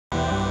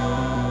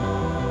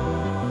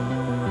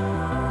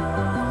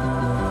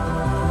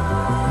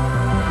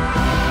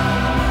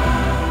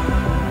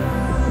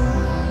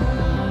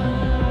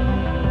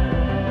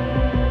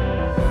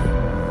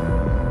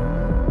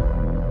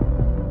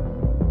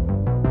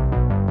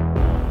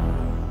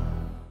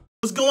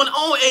What's going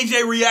on,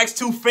 AJ Reacts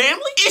to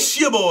family? It's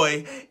your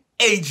boy,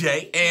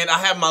 AJ, and I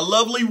have my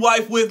lovely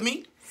wife with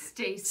me,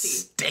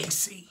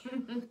 Stacy.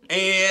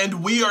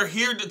 And we are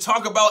here to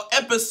talk about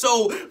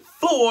episode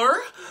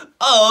 4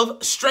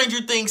 of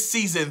Stranger Things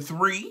season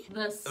 3.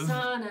 The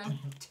sauna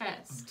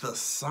test. The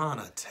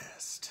sauna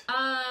test.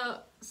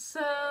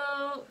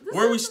 So this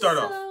where we start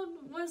off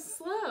was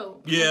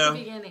slow. Yeah. At the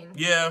beginning.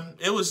 Yeah,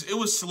 it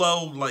was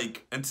slow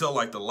like until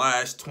like the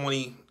last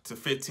 20 to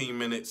 15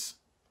 minutes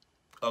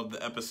of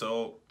the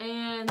episode.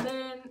 And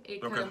then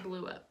it kind of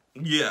blew up.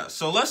 Yeah,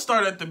 so let's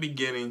start at the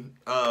beginning.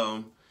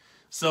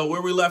 So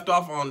where we left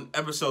off on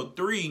episode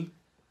 3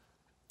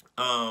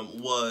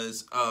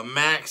 was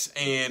Max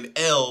and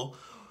Elle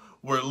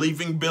were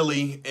leaving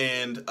Billy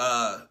and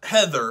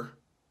Heather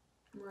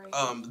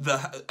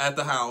at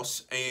the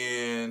house,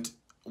 and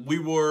we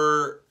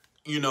were,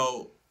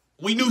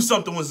 we knew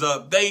something was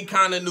up. They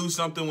kind of knew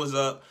something was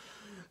up.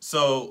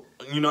 So,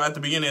 at the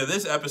beginning of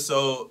this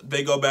episode,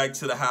 they go back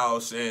to the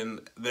house and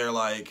they're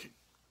like,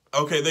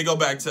 okay, they go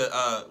back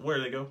to where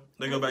do they go?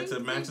 They go back to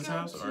Max's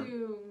house, or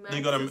they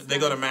go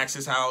to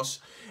Max's house,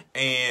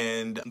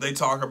 and they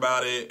talk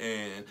about it,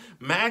 and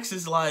Max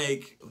is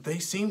like, they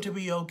seem to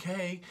be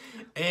okay,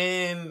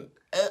 and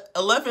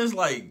 11's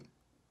like,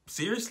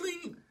 seriously?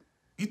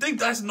 You think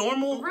that's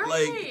normal? Right.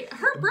 Like,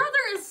 her brother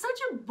is such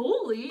a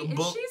bully, and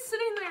she's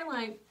sitting there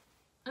like,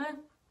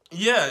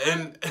 yeah,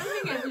 and I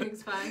think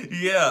everything's fine.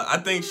 Yeah, I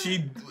think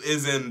she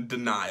is in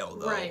denial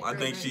though. Right, I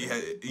think she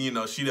had,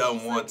 she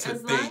doesn't want to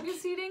think. As long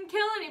as he didn't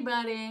kill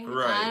anybody,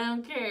 I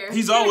don't care.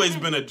 He's always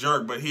been a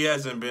jerk, but he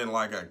hasn't been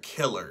like a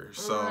killer,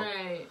 so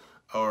right.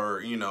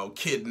 Or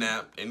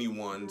kidnapped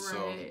anyone.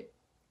 Right.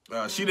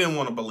 So she didn't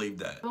want to believe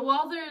that. But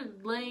while they're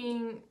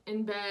laying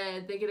in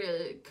bed, they get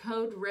a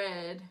code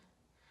red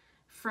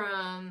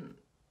from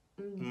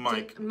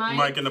Mike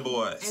and the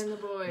boys.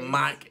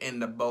 Mike and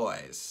the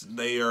boys.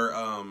 They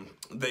are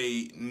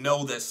they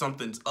know that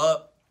something's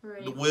up.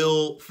 Right.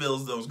 Will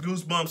feels those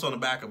goosebumps on the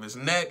back of his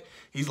neck.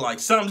 He's like,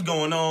 something's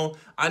going on.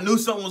 I knew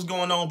something was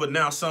going on, but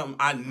now something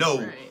I know.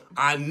 Right.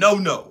 I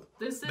know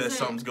that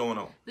something's going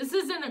on. This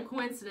isn't a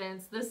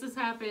coincidence. This has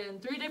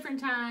happened 3 different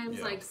times.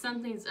 Yeah. Like,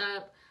 something's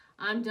up.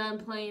 I'm done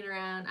playing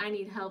around. I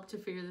need help to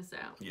figure this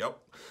out. Yep.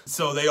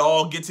 So they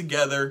all get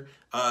together.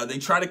 They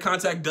try to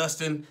contact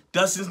Dustin.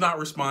 Dustin's not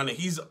responding.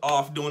 He's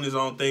off doing his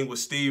own thing with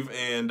Steve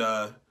and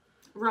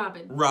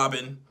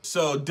Robin.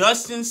 So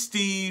Dustin,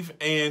 Steve,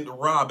 and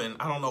Robin.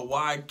 I don't know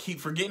why I keep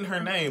forgetting her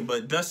name,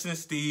 but Dustin,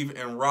 Steve,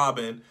 and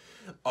Robin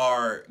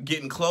are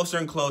getting closer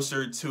and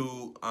closer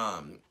to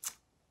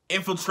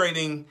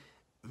infiltrating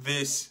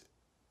this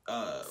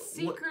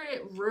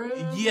secret room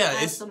at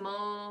the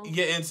mall.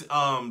 Yeah, it's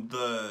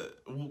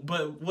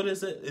but what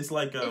is it? It's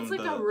like it's like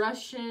a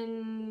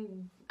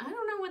Russian, I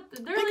don't know what I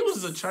think it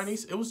was a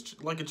Chinese, it was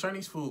like a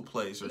Chinese food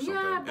place or something.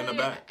 Yeah, in the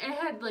back. It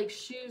had like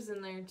shoes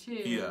in there too.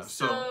 Yeah,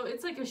 so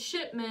it's like a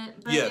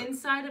shipment, but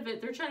inside of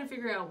it they're trying to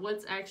figure out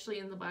what's actually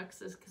in the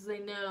boxes, because they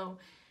know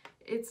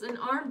it's an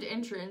armed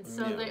entrance,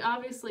 so they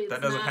obviously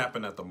that doesn't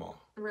happen at the mall.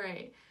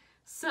 Right.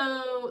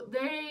 So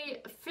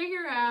they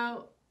figure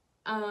out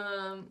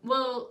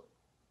well,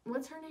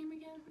 what's her name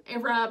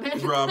again? Robin.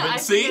 Robin.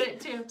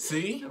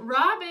 See?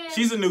 Robin.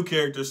 She's a new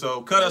character,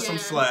 so cut us some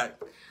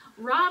slack.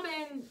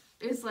 Robin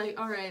is like,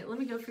 all right, let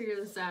me go figure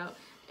this out.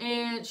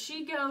 And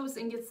she goes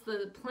and gets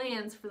the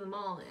plans for the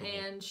mall.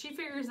 And she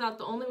figures out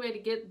the only way to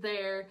get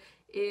there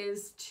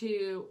is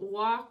to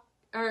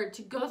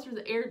to go through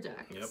the air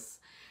ducts.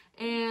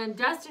 Yep. And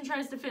Dustin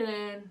tries to fit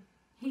in.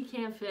 He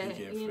can't fit.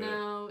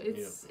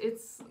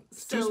 It's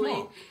too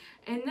small.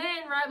 And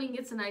then Robin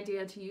gets an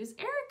idea to use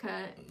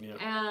Erica,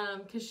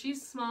 because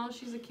she's small,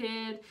 she's a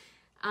kid,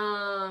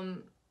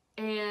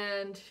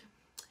 and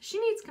she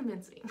needs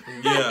convincing.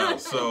 Yeah,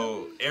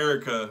 so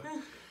Erica,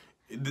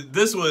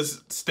 this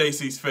was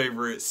Stacy's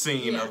favorite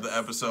scene of the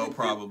episode,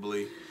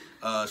 probably.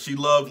 She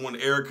loved when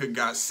Erica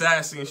got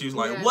sassy and she was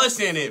like,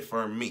 what's in it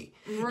for me?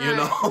 Right.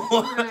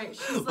 Right.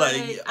 She's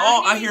like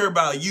I hear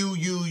about you,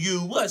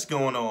 what's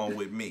going on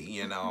with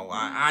me?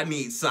 I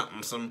need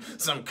something,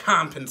 some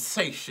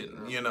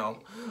compensation,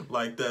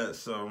 like that.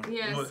 So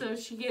so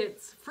she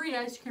gets free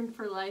ice cream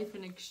for life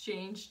in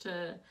exchange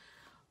to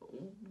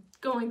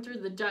going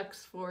through the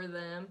ducts for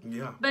them.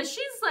 Yeah. But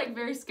she's like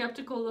very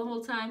skeptical the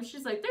whole time.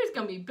 She's like, there's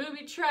gonna be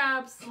booby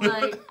traps.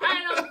 Like,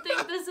 I don't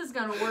think this is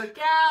gonna work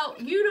out.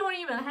 You don't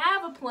even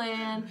have a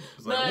plan.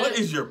 Like, what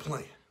is your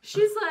plan?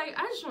 She's like,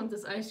 I just want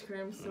this ice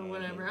cream, so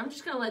whatever. I'm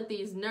just gonna let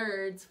these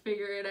nerds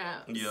figure it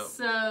out. Yep.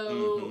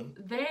 So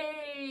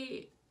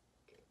they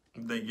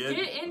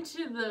get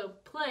into the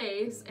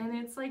place, and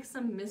it's like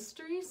some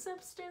mystery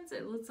substance.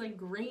 It looks like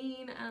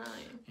green.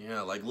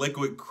 Yeah, like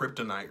liquid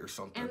kryptonite or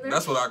something.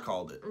 That's what I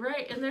called it.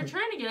 Right, and they're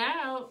trying to get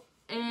out,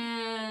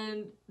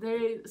 and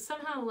they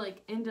somehow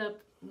like end up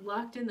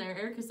locked in there.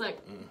 Erica's like,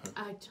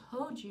 I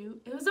told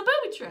you it was a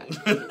booby trap.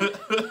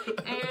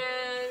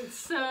 And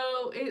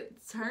so it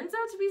turns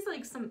out to be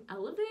like some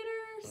elevator.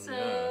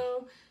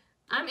 So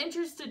I'm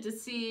interested to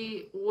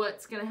see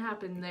what's gonna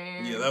happen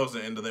there. Yeah, that was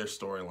the end of their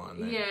storyline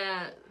there.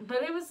 Yeah,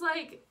 but it was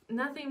like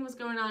nothing was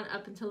going on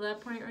up until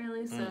that point,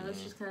 really. So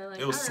it's just kind of like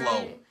it was slow,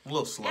 right. a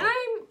little slow. And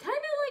I'm kind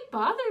of like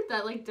bothered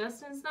that like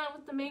Dustin's not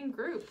with the main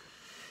group.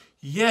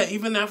 Yeah,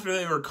 even after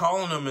they were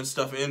calling him and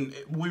stuff, and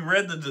we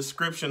read the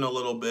description a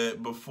little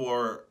bit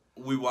before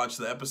we watched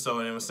the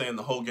episode, and it was saying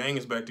the whole gang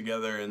is back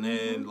together, and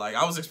then like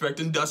I was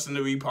expecting Dustin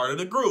to be part of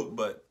the group,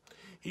 but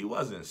he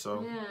wasn't,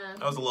 so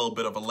that was a little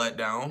bit of a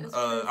letdown.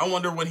 I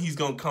wonder when he's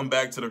going to come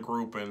back to the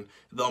group and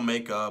they'll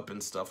make up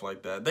and stuff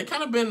like that. They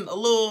kind of been a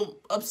little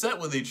upset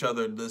with each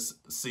other this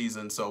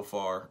season so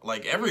far,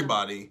 like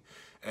everybody,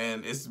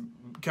 and it's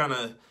kind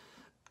of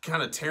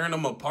tearing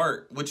them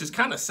apart, which is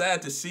kind of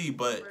sad to see,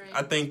 but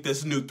I think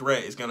this new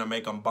threat is going to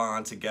make them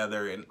bond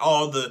together, and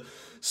all the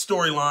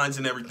storylines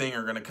and everything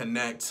are going to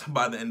connect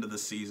by the end of the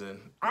season.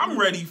 I'm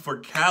ready for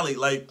Callie.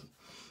 Like,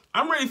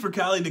 I'm ready for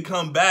Callie to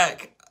come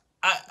back.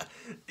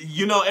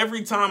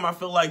 Every time I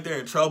feel like they're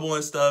in trouble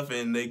and stuff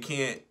and they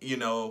can't,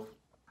 do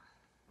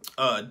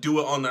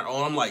it on their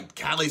own, I'm like,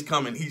 Callie's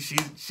coming.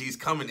 She's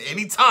coming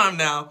anytime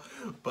now.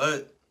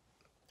 But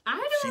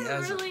I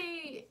don't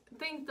really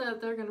think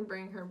that they're gonna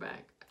bring her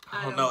back.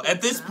 I don't know.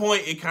 At this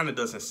point, it kind of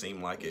doesn't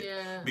seem like it.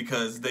 Yeah.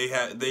 Because they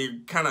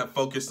kind of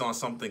focused on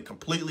something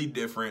completely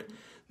different.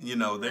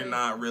 They're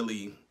not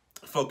really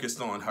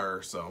focused on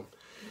her. So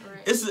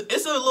it's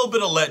a little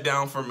bit of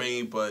letdown for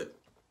me, but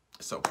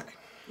it's okay.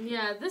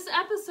 Yeah, this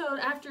episode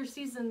after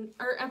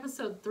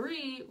episode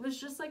 3 was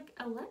just like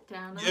a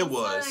letdown. It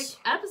was.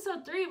 Like,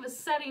 episode 3 was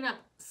setting up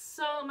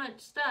so much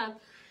stuff.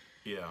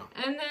 Yeah.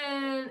 And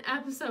then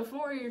episode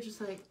 4, you're just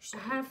like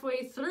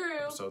halfway through.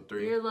 Episode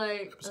 3. You're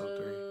like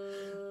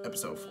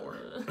Episode 4.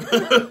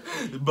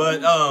 But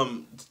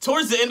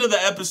towards the end of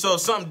the episode,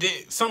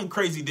 something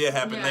crazy did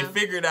happen. Yeah. They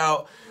figured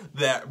out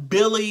that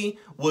Billy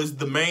was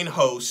the main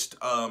host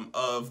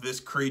of this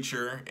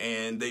creature,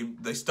 and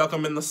they stuck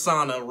him in the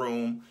sauna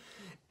room.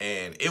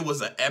 And it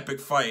was an epic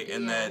fight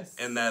in that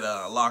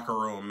locker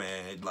room,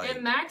 man. Like,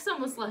 and Max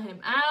almost let him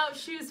out.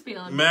 She was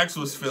feeling. Max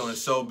was feeling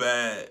so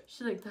bad.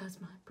 She's like, "That's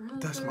my brother.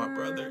 That's my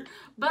brother."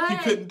 But he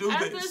couldn't do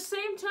at the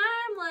same time,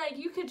 like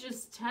you could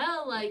just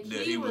tell, like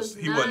he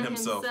wasn't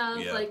himself.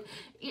 Yeah. Like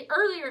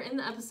earlier in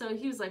the episode,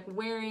 he was like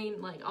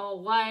wearing like all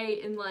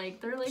white, and like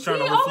they're like,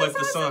 trying to reflect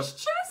the sun. His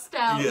chest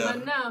out. Yeah.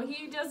 But no,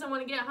 he doesn't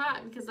want to get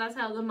hot because that's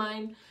how the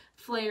mind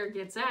flayer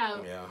gets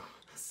out. Yeah,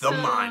 the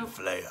mind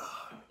flayer.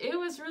 It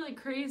was really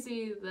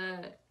crazy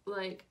that,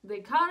 like, they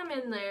caught him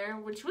in there,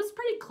 which was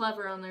pretty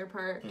clever on their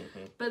part.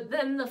 Mm-hmm. But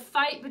then the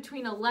fight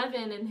between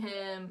 11 and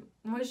him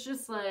was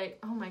just like,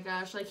 oh my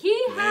gosh. Like, he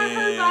had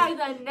her by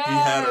the neck. He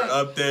had her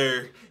up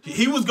there.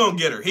 He was going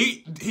to get her.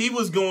 He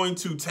was going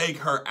to take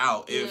her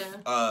out if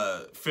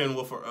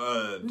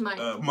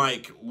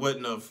Mike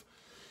wouldn't have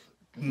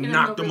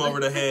knocked him over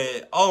the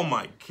head. Oh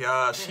my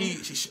gosh.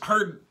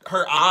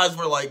 Her eyes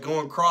were, like,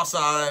 going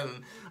cross-eyed,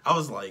 and I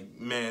was like,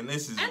 man,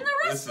 this is... And the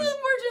rest of them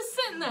were just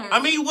sitting there.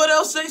 I mean, what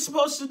else they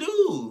supposed to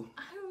do?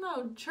 I don't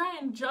know. Try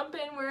and jump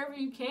in wherever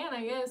you can,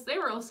 I guess. They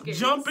were all scared.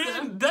 Jump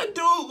in? That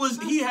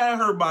dude he had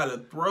her by the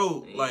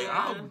throat. Like,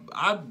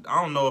 I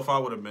don't know if I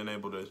would have been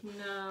able to...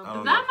 No.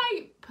 But that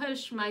might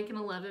push Mike and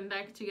 11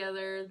 back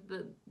together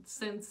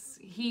since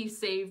he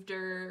saved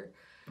her.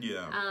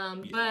 Yeah.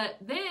 But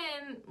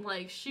then,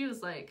 like, she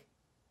was like...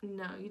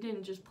 No, you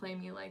didn't just play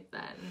me like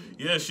that. And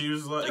yeah, she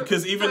was like,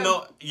 because even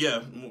though,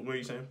 what are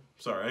you saying?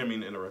 Sorry, I didn't mean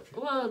to interrupt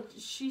you. Well,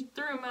 she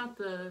threw him out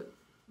the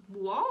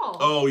wall.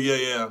 Oh,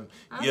 yeah.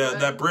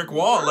 That brick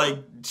wall, like,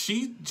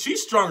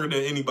 she's stronger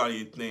than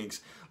anybody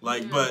thinks.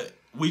 Like, but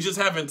we just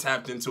haven't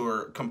tapped into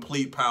her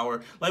complete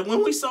power. Like,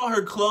 when we saw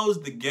her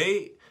close the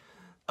gate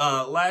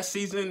last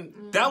season,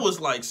 that was,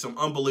 like, some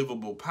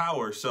unbelievable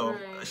power. So,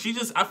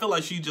 I feel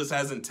like she just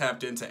hasn't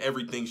tapped into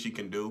everything she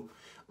can do.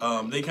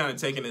 They kind of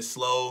taking it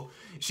slow.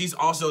 She's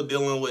also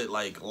dealing with,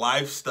 like,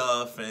 life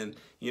stuff and,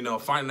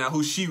 finding out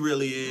who she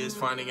really is,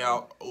 finding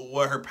out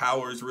what her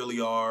powers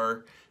really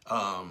are.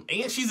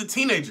 And she's a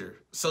teenager,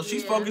 so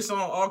she's focused on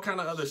all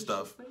kind of other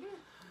stuff.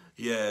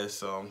 Yeah,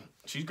 so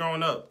she's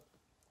growing up.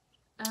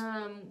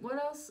 What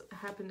else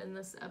happened in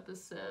this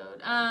episode?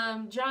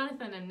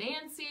 Jonathan and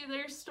Nancy,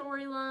 their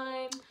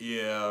storyline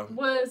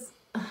was...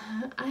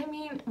 I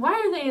mean, why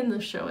are they in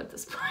the show at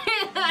this point?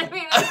 I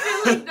mean, I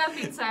feel like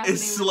nothing's happening.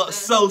 It's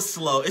so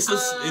slow. It's a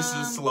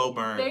slow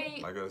burn.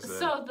 Like I said.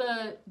 So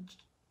the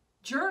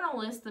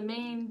journalist, the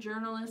main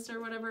journalist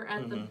or whatever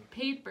at the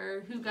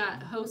paper, who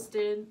got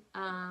hosted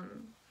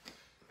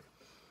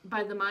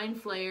by the Mind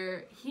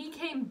Flayer, he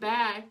came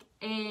back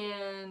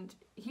and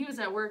he was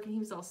at work and he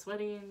was all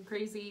sweaty and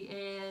crazy,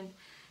 and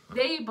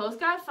they both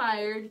got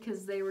fired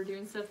because they were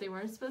doing stuff they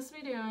weren't supposed to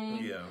be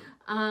doing.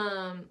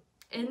 Yeah.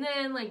 And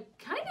then, like,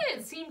 kind of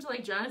it seemed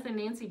like Jonathan and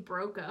Nancy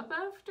broke up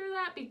after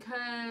that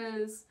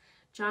because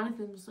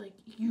Jonathan was like,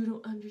 you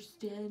don't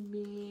understand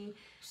me.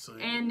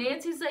 And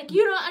Nancy's like,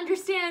 you don't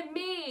understand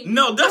me.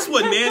 No, that's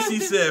what Nancy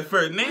said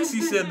first.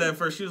 Nancy said that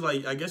first. She was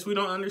like, I guess we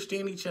don't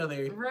understand each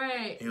other.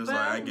 Right. He was like,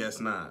 I guess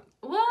not.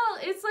 Well,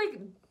 it's like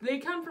they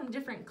come from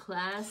different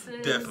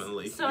classes.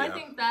 Definitely. So I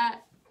think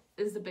that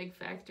is a big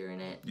factor in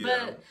it. Yeah.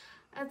 But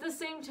at the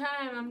same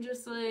time, I'm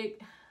just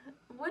like,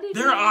 what did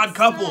they're an odd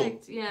couple.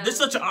 Yeah. They're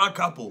such an odd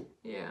couple.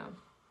 Yeah.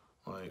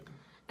 Like.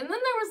 And then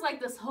there was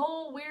like this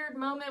whole weird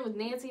moment with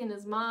Nancy and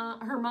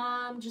her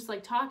mom, just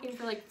like talking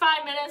for like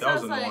 5 minutes. That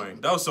was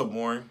annoying. That was so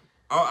boring.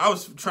 I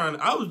was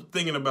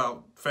thinking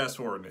about fast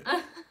forwarding it.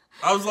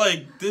 I was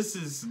like, this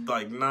is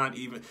like not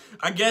even.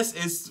 I guess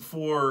it's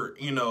for,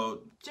 you know,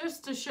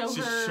 just to show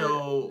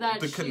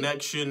the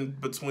connection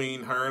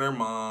between her and her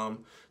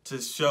mom, to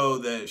show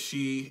that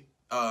she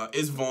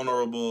is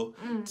vulnerable,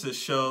 to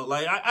show,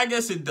 like, I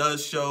guess it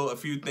does show a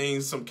few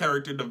things, some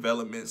character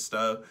development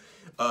stuff.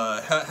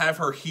 Have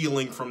her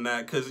healing from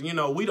that, because, you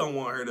know, we don't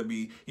want her to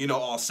be, you know,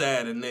 all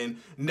sad and then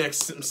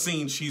next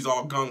scene she's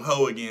all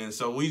gung-ho again.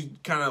 So we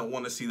kind of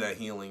want to see that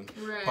healing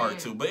part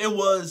too. But it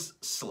was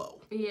slow.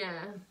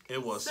 Yeah.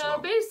 It was slow.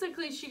 So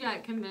basically she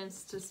got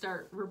convinced to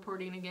start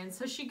reporting again.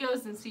 So she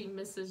goes and sees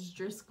Mrs.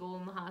 Driscoll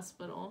in the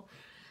hospital.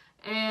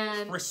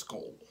 And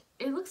Driscoll.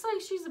 It looks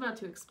like she's about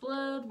to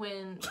explode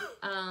when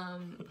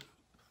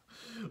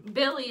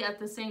Billy at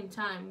the same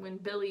time, when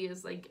Billy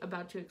is like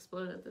about to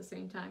explode at the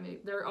same time,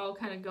 they're all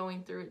kind of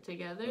going through it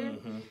together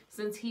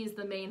since he's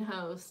the main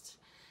host.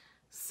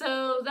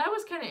 So that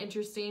was kind of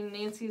interesting.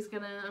 Nancy's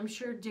gonna, I'm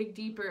sure, dig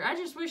deeper. I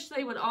just wish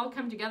they would all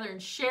come together and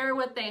share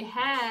what they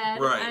had.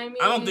 Right. I mean,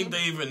 I don't think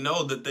they even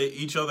know that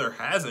each other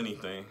has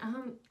anything.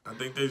 I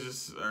think they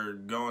just are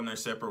going their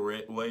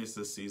separate ways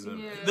this season.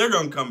 Yeah. They're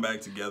gonna come back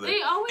together.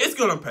 It's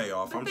gonna pay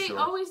off, I'm sure. They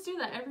always do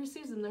that every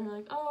season. They're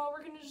like, oh,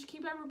 we're gonna just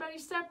keep everybody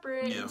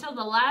separate until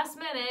the last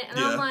minute. And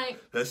I'm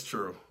like, that's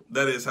true.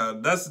 That is how,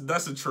 that's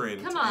a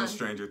trend in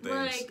Stranger Things.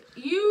 Like,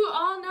 you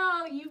all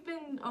know you've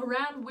been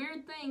around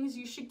weird things.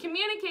 You should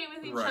communicate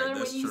with each other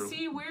when you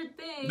see weird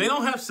things. They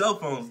don't have cell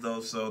phones though,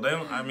 so they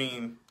don't, I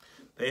mean,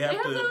 they have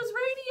those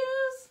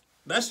radios.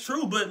 That's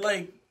true, but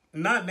like,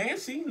 not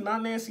Nancy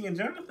and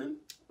Jonathan.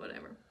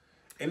 Whatever.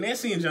 And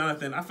Nancy and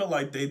Jonathan, I feel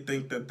like they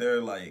think that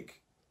they're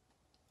like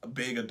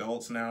big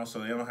adults now, so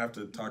they don't have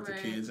to talk to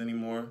kids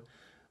anymore.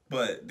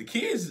 But the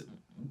kids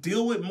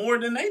deal with more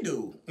than they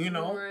do, you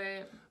know?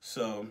 Right.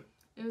 So.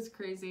 It was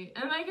crazy.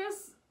 And I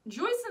guess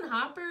Joyce and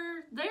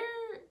Hopper,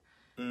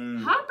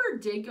 Hopper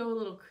did go a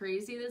little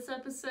crazy this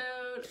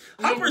episode.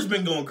 Hopper's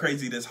been going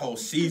crazy this whole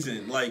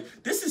season.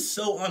 Like, this is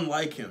so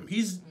unlike him.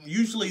 He's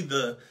usually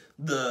the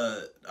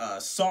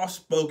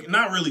soft-spoken,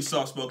 not really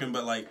soft-spoken,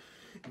 but like,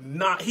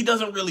 he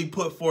doesn't really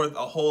put forth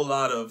a whole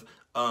lot of,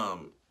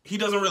 he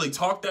doesn't really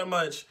talk that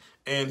much,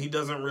 and he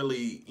doesn't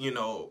really, you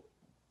know,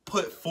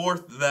 put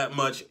forth that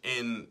much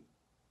in,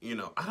 you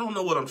know, I don't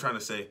know what I'm trying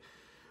to say.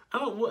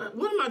 What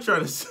am I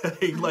trying to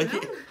say? Like,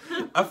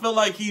 I feel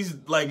like he's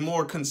like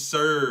more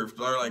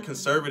conserved or like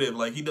conservative.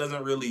 Like, he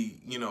doesn't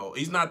really, you know,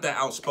 he's not that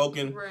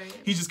outspoken. Right.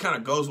 He just kind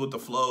of goes with the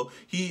flow.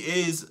 He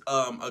is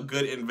a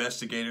good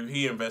investigator.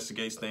 He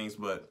investigates things,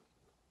 but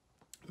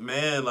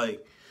man,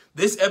 like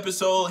this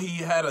episode,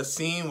 he had a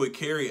scene with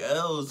Carrie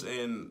Ells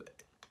and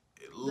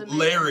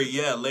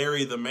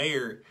Larry the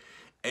mayor,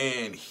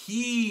 and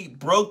he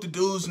broke the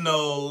dude's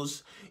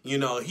nose. You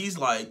know, he's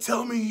like,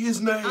 tell me his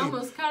name.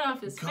 Almost cut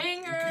off his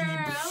finger.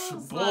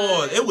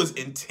 It was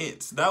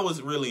intense. That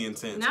was really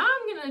intense. Now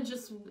I'm going to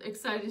just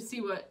excited to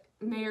see what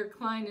Mayor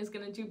Klein is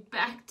going to do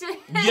back to him.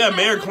 Yeah,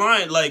 Mayor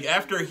Klein, like,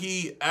 after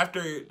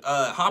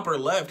Hopper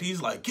left,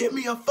 he's like, get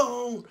me a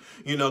phone.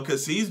 You know,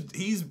 because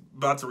he's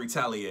about to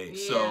retaliate.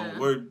 Yeah. So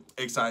we're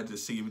excited to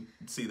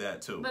see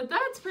that, too. But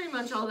that's pretty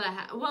much all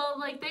that well,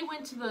 like, they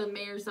went to the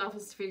mayor's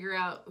office to figure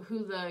out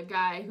who the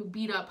guy who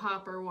beat up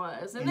Hopper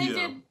was. And they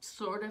did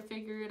sort of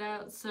figure it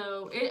out.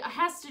 So it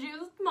has to do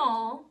with the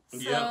mall.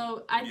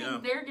 So I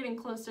think they're getting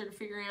closer to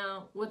figuring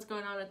out what's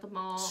going on at the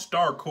mall.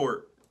 Star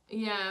Court.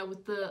 Yeah,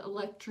 with the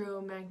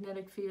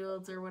electromagnetic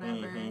fields or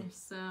whatever.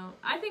 So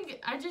I'm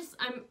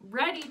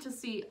ready to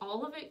see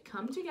all of it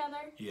come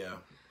together. Yeah,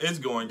 it's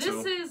going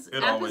to. This is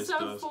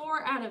episode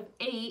 4 out of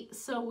 8,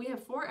 so we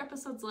have 4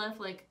 episodes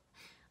left. Like,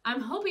 I'm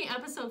hoping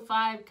episode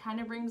 5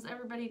 kind of brings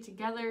everybody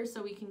together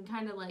so we can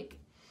kind of like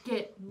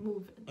get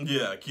moving.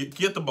 Yeah,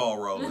 get the ball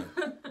rolling.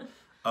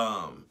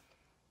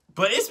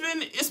 But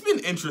it's been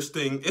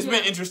interesting. It's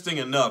been interesting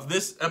enough.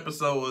 This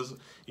episode was,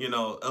 you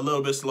know, a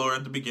little bit slower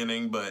at the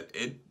beginning, but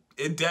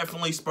it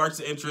definitely sparks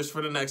the interest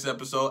for the next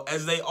episode,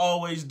 as they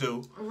always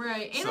do.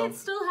 Right, and it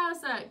still has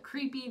that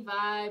creepy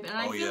vibe, and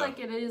I feel like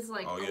it is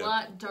like a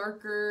lot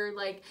darker,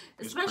 like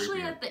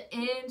especially at the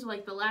end,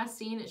 like the last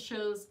scene, it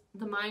shows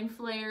the mind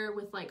flayer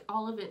with like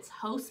all of its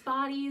host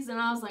bodies,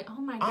 and I was like,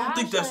 oh my gosh. I don't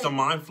think that's the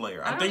mind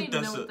flayer. I think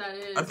that's what that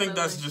is. I think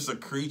that's just a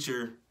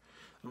creature.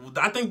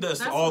 I think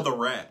that's all the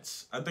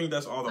rats. I think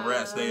that's all the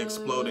rats. They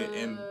exploded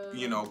and,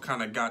 you know,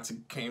 kind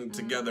of came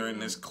together in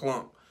this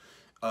clump.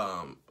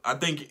 I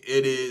think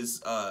it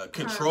is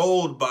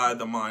controlled by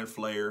the Mind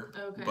Flayer,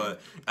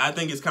 but I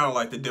think it's kind of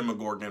like the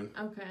Demogorgon.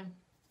 Okay.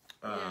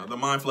 The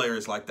Mind Flayer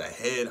is like the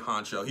head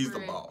honcho. He's the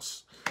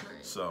boss. Right.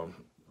 So.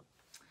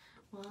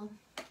 Well,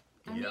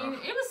 I mean,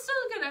 it was still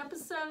a good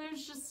episode. It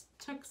was just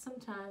took some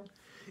time.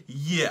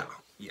 Yeah.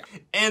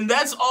 And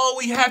that's all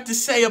we have to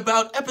say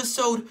about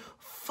episode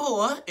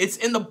 4. It's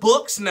in the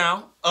books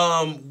now.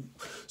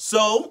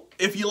 So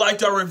if you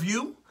liked our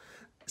review,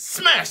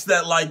 smash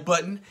that like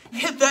button,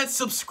 hit that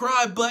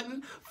subscribe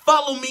button,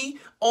 follow me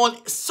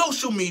on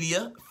social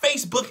media,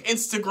 Facebook,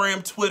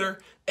 Instagram, Twitter,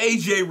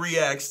 AJ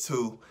Reacts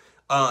 2.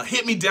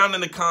 Hit me down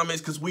in the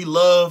comments because we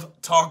love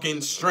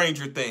talking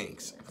Stranger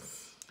Things.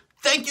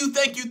 Thank you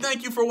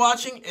for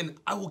watching, and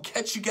I will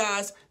catch you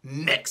guys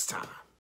next time.